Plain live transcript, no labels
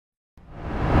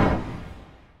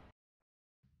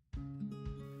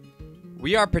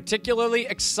We are particularly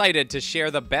excited to share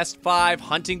the best 5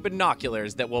 hunting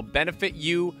binoculars that will benefit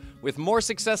you with more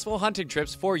successful hunting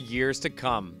trips for years to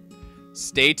come.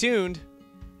 Stay tuned!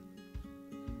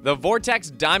 The Vortex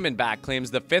Diamondback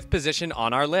claims the 5th position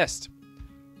on our list.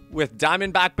 With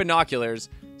Diamondback binoculars,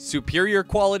 superior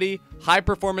quality,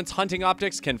 high-performance hunting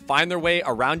optics can find their way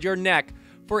around your neck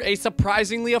for a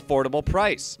surprisingly affordable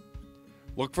price.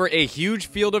 Look for a huge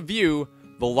field of view,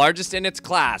 the largest in its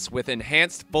class, with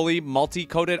enhanced fully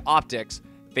multi-coated optics,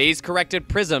 phase-corrected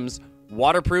prisms,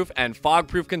 waterproof and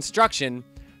fog-proof construction,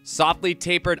 softly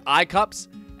tapered eye cups,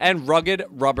 and rugged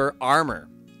rubber armor.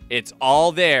 It's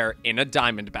all there in a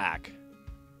Diamondback.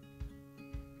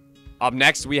 Up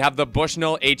next, we have the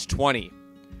Bushnell H20.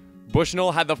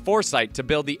 Bushnell had the foresight to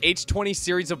build the H20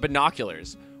 series of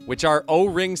binoculars, which are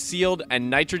O-ring sealed and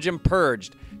nitrogen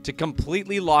purged to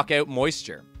completely lock out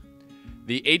moisture.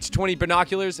 The H20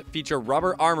 binoculars feature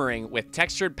rubber armoring with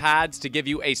textured pads to give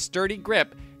you a sturdy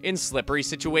grip in slippery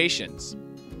situations.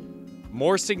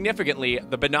 More significantly,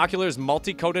 the binoculars'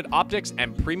 multi-coated optics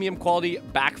and premium quality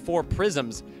back 4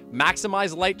 prisms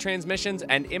maximize light transmissions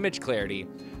and image clarity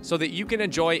so that you can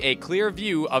enjoy a clear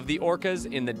view of the orcas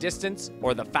in the distance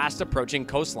or the fast-approaching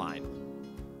coastline.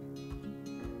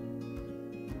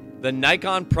 The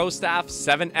Nikon Prostaff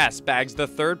 7S bags the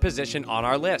 3rd position on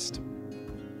our list.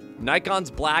 Nikon's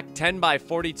black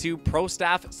 10x42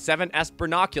 Prostaff 7S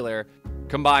binocular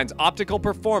combines optical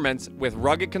performance with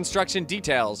rugged construction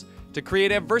details to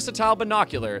create a versatile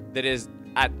binocular that is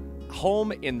at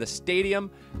home in the stadium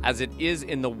as it is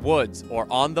in the woods or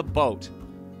on the boat.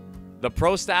 The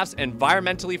Prostaff's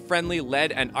environmentally friendly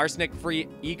lead and arsenic-free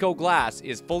eco glass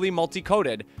is fully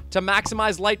multi-coated to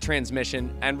maximize light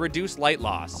transmission and reduce light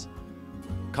loss.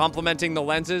 Complementing the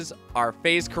lenses are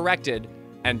phase-corrected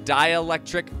and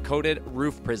dielectric coated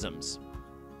roof prisms.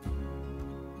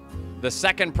 The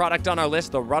second product on our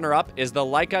list, the runner-up, is the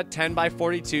Leica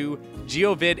 10x42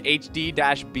 Geovid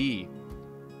HD-B.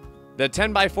 The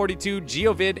 10x42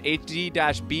 Geovid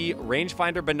HD-B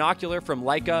rangefinder binocular from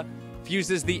Leica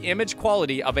fuses the image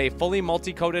quality of a fully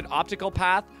multi-coated optical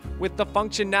path with the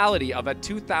functionality of a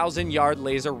 2,000-yard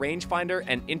laser rangefinder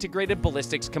and integrated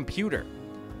ballistics computer.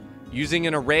 Using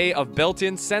an array of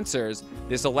built-in sensors,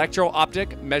 this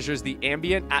electro-optic measures the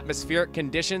ambient atmospheric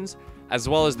conditions as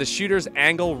well as the shooter's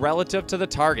angle relative to the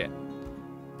target.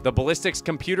 The ballistics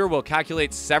computer will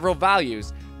calculate several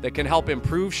values that can help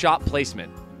improve shot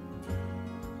placement.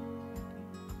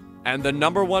 And the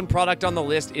number 1 product on the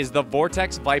list is the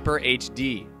Vortex Viper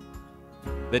HD.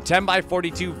 The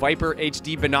 10x42 Viper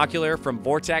HD binocular from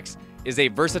Vortex is a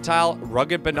versatile,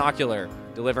 rugged binocular,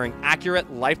 delivering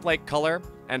accurate, lifelike color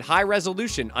and high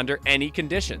resolution under any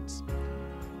conditions.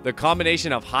 The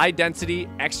combination of high-density,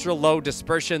 extra-low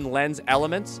dispersion lens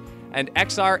elements and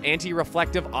XR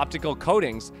anti-reflective optical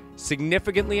coatings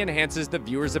significantly enhances the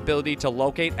viewer's ability to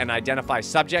locate and identify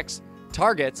subjects,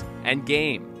 targets, and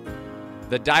game.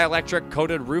 The dielectric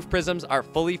coated roof prisms are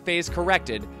fully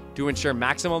phase-corrected to ensure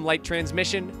maximum light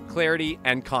transmission, clarity,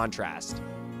 and contrast.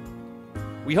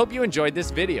 We hope you enjoyed this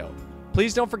video.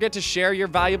 Please don't forget to share your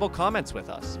valuable comments with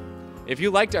us. If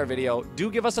you liked our video, do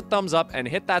give us a thumbs up and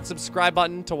hit that subscribe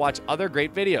button to watch other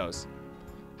great videos.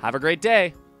 Have a great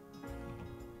day!